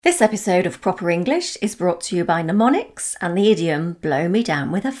This episode of Proper English is brought to you by Mnemonics and the idiom blow me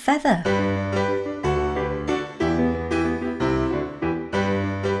down with a feather.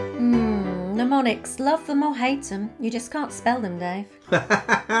 Mnemonics, love them or hate them, you just can't spell them, Dave.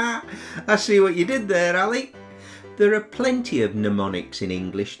 I see what you did there, Ali. There are plenty of mnemonics in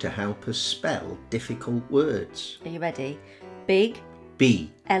English to help us spell difficult words. Are you ready? Big.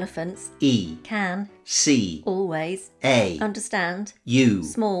 B. Elephants. E. Can. C. Always. A. Understand. U.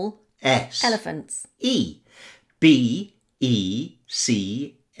 Small. S. Elephants. E. B. E.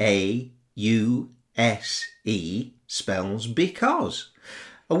 C. A. U. S. E. spells because.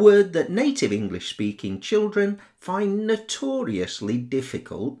 A word that native English-speaking children find notoriously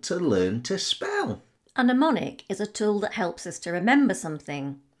difficult to learn to spell. A mnemonic is a tool that helps us to remember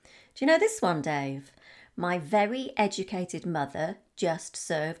something. Do you know this one, Dave? My very educated mother just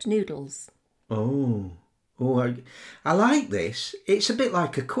served noodles. I like this. It's a bit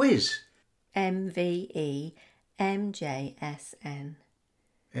like a quiz. MVEMJSN.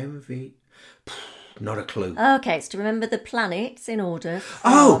 MV... Not a clue. Okay, it's to remember the planets in order.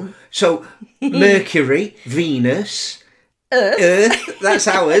 So Mercury, Venus, Earth. That's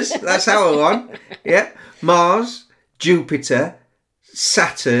ours. That's our one. Yeah. Mars, Jupiter,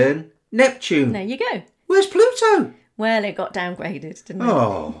 Saturn, Neptune. There you go. Where's Pluto? Well, it got downgraded, didn't it?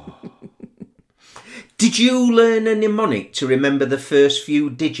 Oh. Did you learn a mnemonic to remember the first few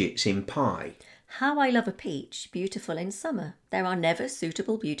digits in pi? How I love a peach, beautiful in summer. There are never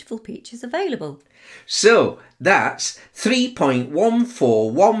suitable beautiful peaches available. So that's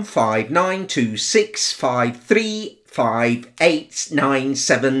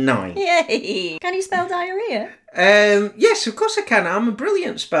 3.141592653589979. Yay! Can you spell diarrhea? Yes, of course I can. I'm a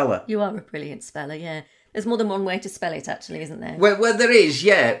brilliant speller. You are a brilliant speller, yeah. There's more than one way to spell it, actually, isn't there? Well, there is,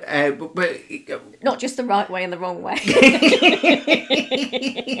 yeah. But not just the right way and the wrong way.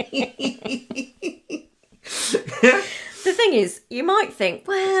 The thing is, you might think,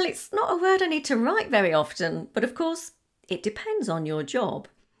 well, it's not a word I need to write very often. But of course, it depends on your job.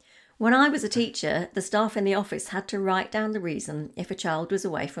 When I was a teacher, the staff in the office had to write down the reason if a child was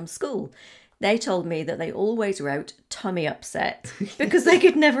away from school. They told me that they always wrote tummy upset because they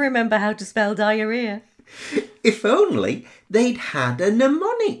could never remember how to spell diarrhea. If only they'd had a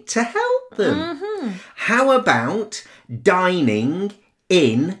mnemonic to help them. Mm-hmm. How about dining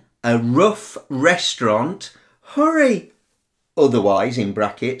in a rough restaurant? Hurry. Otherwise, in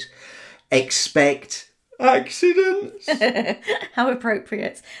brackets, expect accidents. How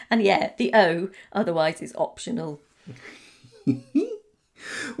appropriate. And yeah, the O, otherwise, is optional.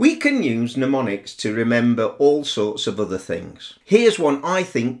 We can use mnemonics to remember all sorts of other things. Here's one I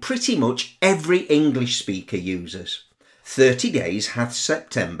think pretty much every English speaker uses. 30 days hath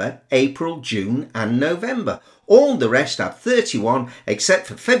September, April, June and November. All the rest have 31 except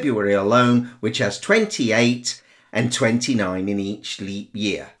for February alone, which has 28 and 29 in each leap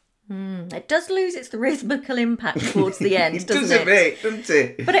year. It does lose its rhythmical impact towards the end, doesn't it? It does a bit, doesn't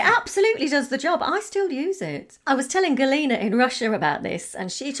it? But it absolutely does the job. I still use it. I was telling Galina in Russia about this, and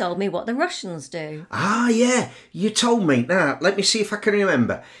she told me what the Russians do. Ah, yeah, you told me. Now, let me see if I can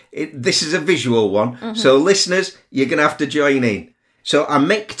remember. This is a visual one, so listeners, you're going to have to join in. So I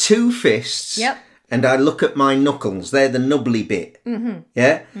make two fists, and I look at my knuckles. They're the nubbly bit,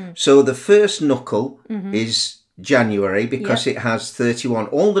 yeah? So the first knuckle is January because it has 31.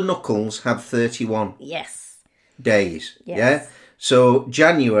 All the knuckles have 31 days. Yes. Yeah. So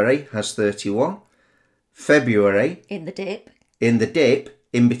January has 31. February in the dip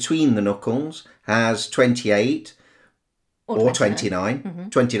in between the knuckles has 28 or 29.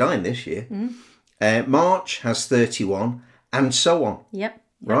 29 this year. March has 31 and so on. Yep.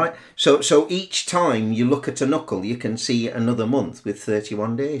 Right? So each time you look at a knuckle, you can see another month with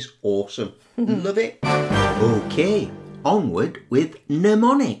 31 days. Awesome. Love it. Okay, onward with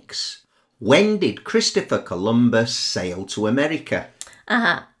mnemonics. When did Christopher Columbus sail to America?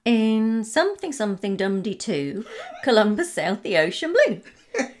 In something Dundee 2, Columbus sailed the ocean blue.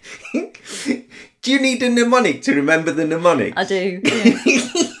 Do you need a mnemonic to remember the mnemonic? I do.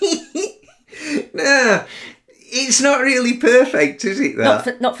 Yeah. Nah. It's not really perfect, is it,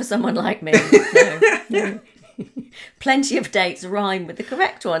 that? Not for someone like me, no. Plenty of dates rhyme with the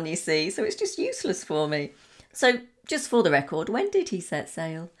correct one, you see, so it's just useless for me. So, just for the record, when did he set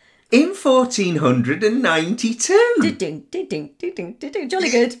sail? In 1492. Ding, ding, ding, ding, ding, ding. Jolly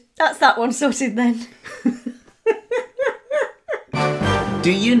good. That's that one sorted then.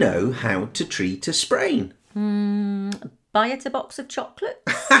 Do you know how to treat a sprain? Buy it a box of chocolates?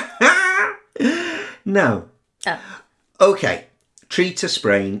 No. Oh. Okay, treat a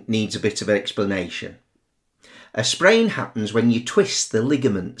sprain needs a bit of explanation. A sprain happens when you twist the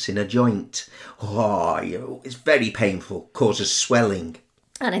ligaments in a joint. It's very painful, causes swelling.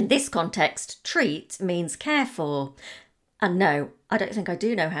 And in this context, treat means care for. And no, I don't think I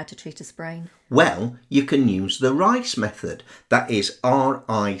do know how to treat a sprain. Well, you can use the RICE method. That is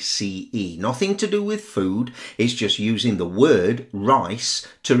RICE. Nothing to do with food. It's just using the word rice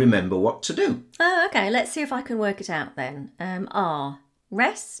to remember what to do. Oh, okay. Let's see if I can work it out then. R.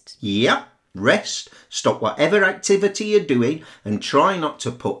 Rest? Yep. Rest. Stop whatever activity you're doing and try not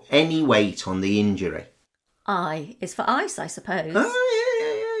to put any weight on the injury. I is for ice, I suppose.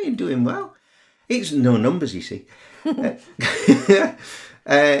 Oh, yeah. You're doing well. It's no numbers, you see.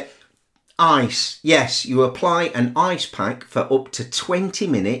 Ice. Yes, you apply an ice pack for up to 20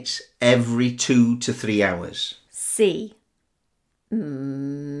 minutes every 2 to 3 hours. C.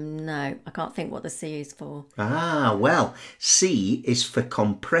 No, I can't think what the C is for. Well, C is for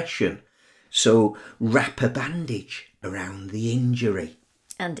compression. So wrap a bandage around the injury.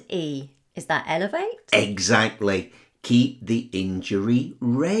 And E, is that elevate? Exactly. Keep the injury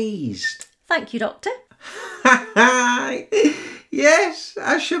raised. Thank you, Doctor. Yes,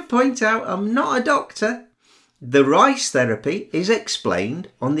 I should point out I'm not a doctor. The RICE therapy is explained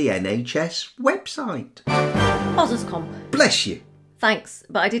on the NHS website. Ososcomp. Bless you. Thanks,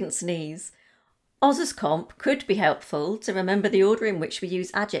 but I didn't sneeze. Ososcomp could be helpful to remember the order in which we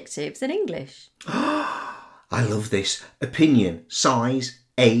use adjectives in English. I love this. Opinion, size,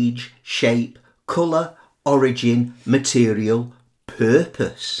 age, shape, colour, origin, material,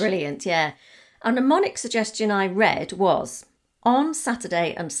 purpose. Brilliant, yeah. A mnemonic suggestion I read was, on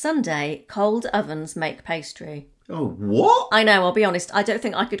Saturday and Sunday, cold ovens make pastry. Oh, what? I know, I'll be honest, I don't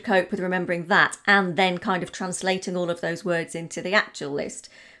think I could cope with remembering that and then kind of translating all of those words into the actual list.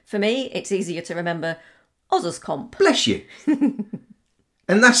 For me, it's easier to remember Ososcomp. Bless you.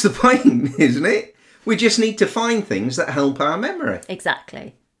 And that's the point, isn't it? We just need to find things that help our memory.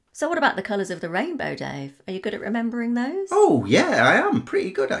 Exactly. So what about the colours of the rainbow, Dave? Are you good at remembering those? Oh, yeah, I am. Pretty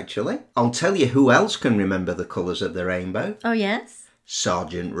good, actually. I'll tell you who else can remember the colours of the rainbow. Oh, yes?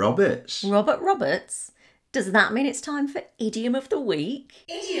 Sergeant Roberts. Robert Roberts? Does that mean it's time for Idiom of the Week?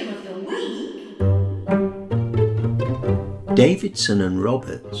 Idiom of the Week? Davidson and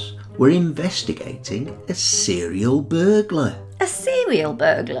Roberts were investigating a serial burglar. A serial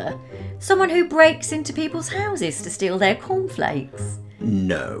burglar? Someone who breaks into people's houses to steal their cornflakes?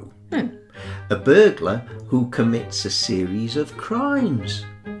 No. A burglar who commits a series of crimes.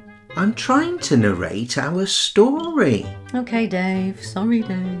 I'm trying to narrate our story. OK, Dave. Sorry,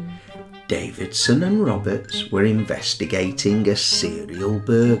 Dave. Davidson and Roberts were investigating a serial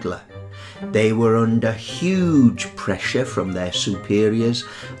burglar. They were under huge pressure from their superiors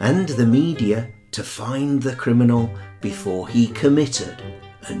and the media to find the criminal before he committed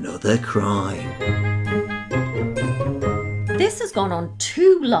another crime. This has gone on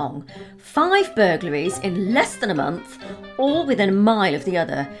too long. 5 burglaries in less than a month, all within a mile of the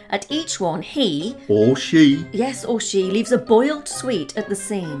other. At each one, he... Or she. Yes, or she leaves a boiled sweet at the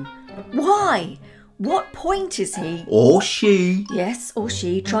scene. Why? What point is he... Or she. Yes, or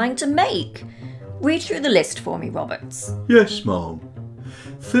she trying to make? Read through the list for me, Roberts. Yes, Ma'am.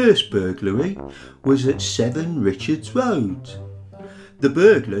 First burglary was at 7 Richards Road. The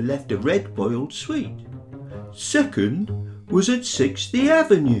burglar left a red boiled sweet. Second was at 60th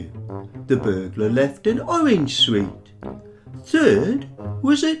Avenue. The burglar left an orange sweet. Third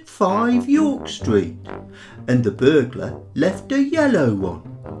was at 5 York Street. And the burglar left a yellow one.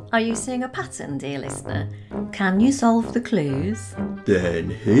 Are you seeing a pattern, dear listener? Can you solve the clues? Then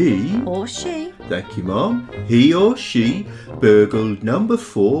he... Or she? Thank you, Ma'am. He or she burgled number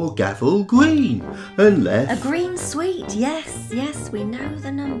 4 Gavel Green and left... A green sweet, yes, we know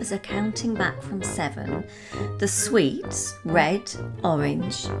the numbers are counting back from 7. The sweets, red,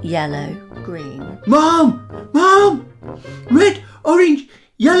 orange, yellow, green. Ma'am! Red, orange,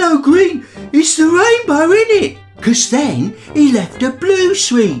 yellow, green. It's the rainbow, innit? 'Cause then he left a blue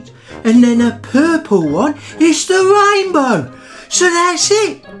sweet and then a purple one. It's the rainbow. So that's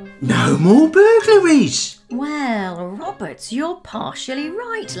it. No more burglaries. Well, Roberts, you're partially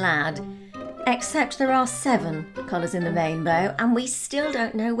right, lad. Except there are 7 colours in the rainbow and we still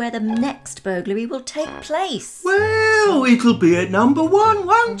don't know where the next burglary will take place. Well, it'll be at number 1,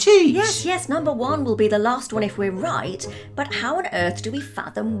 won't it? Yes, number 1 will be the last one if we're right, but how on earth do we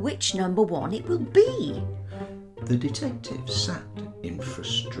fathom which number 1 it will be? The detective sat in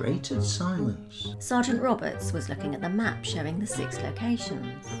frustrated silence. Sergeant Roberts was looking at the map showing the 6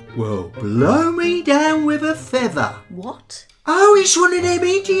 locations. Well, blow me down with a feather. What? Oh, it's one of them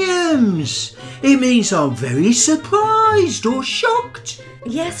idioms. It means I'm very surprised or shocked.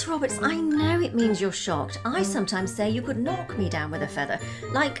 Yes, Roberts, I know it means you're shocked. I sometimes say you could knock me down with a feather,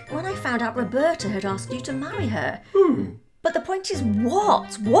 like when I found out Roberta had asked you to marry her. But the point is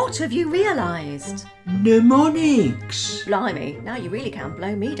what? What have you realised? Mnemonics. Blimey, now you really can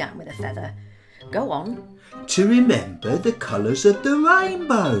blow me down with a feather. Go on. To remember the colours of the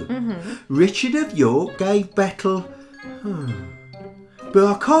rainbow. Richard of York gave battle... But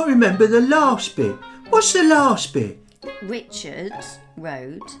I can't remember the last bit. What's the last bit? Richard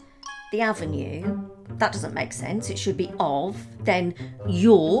Road, the avenue. That doesn't make sense. It should be of. Then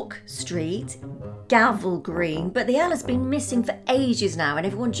York Street, Gavel Green. But the L has been missing for ages now, and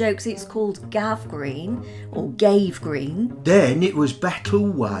everyone jokes it's called Gav Green or Gave Green. Then it was Battle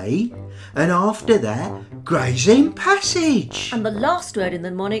Way, and after that, Gray's Inn Passage. And the last word in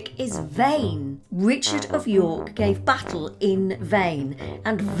the mnemonic is vain. Richard of York gave battle in vain.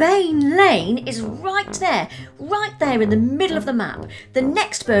 And Vain Lane is right there in the middle of the map. The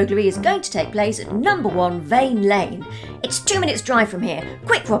next burglary is going to take place at number 1 Vain Lane. It's 2 minutes drive from here.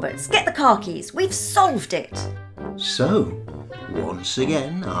 Quick, Roberts, get the car keys. We've solved it. So, once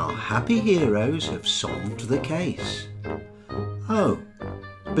again, our happy heroes have solved the case. Oh,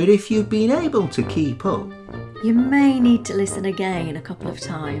 but if you've been able to keep up... You may need to listen again a couple of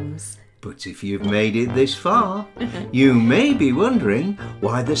times. But if you've made it this far, you may be wondering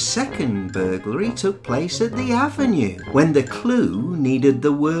why the second burglary took place at the avenue, when the clue needed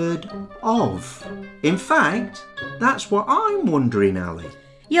the word of. In fact, that's what I'm wondering, Ali.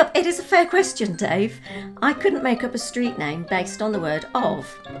 Yup, it is a fair question, Dave. I couldn't make up a street name based on the word of.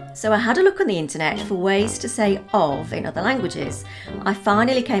 So I had a look on the internet for ways to say of in other languages. I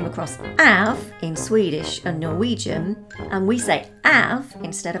finally came across av in Swedish and Norwegian, and we say av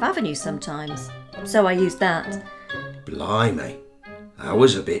instead of avenue sometimes. So I used that. Blimey, that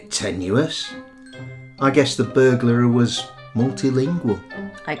was a bit tenuous. I guess the burglar was multilingual.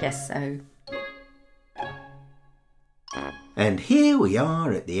 I guess so. And here we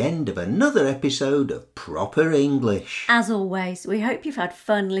are at the end of another episode of Proper English. As always, we hope you've had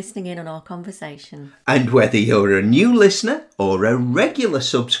fun listening in on our conversation. And whether you're a new listener or a regular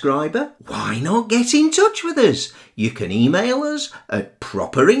subscriber, why not get in touch with us? You can email us at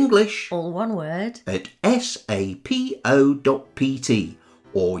properenglish, all one word, at sapo.pt.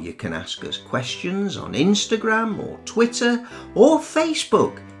 Or you can ask us questions on Instagram or Twitter or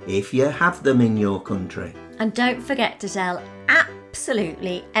Facebook if you have them in your country. And don't forget to tell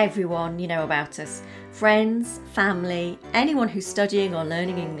absolutely everyone you know about us. Friends, family, anyone who's studying or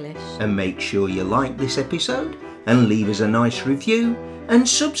learning English. And make sure you like this episode and leave us a nice review and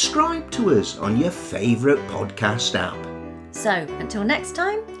subscribe to us on your favourite podcast app. So, until next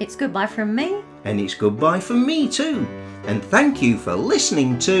time, it's goodbye from me. And it's goodbye from me too. And thank you for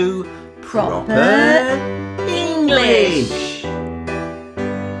listening to Proper English.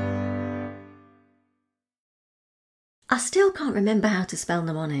 I still can't remember how to spell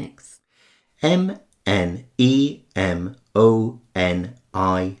mnemonics. Mnemonics.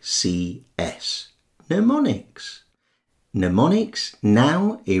 Mnemonics. Mnemonics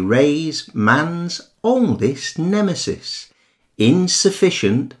now erase man's oldest nemesis,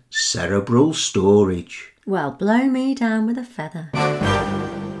 insufficient cerebral storage. Well, blow me down with a feather.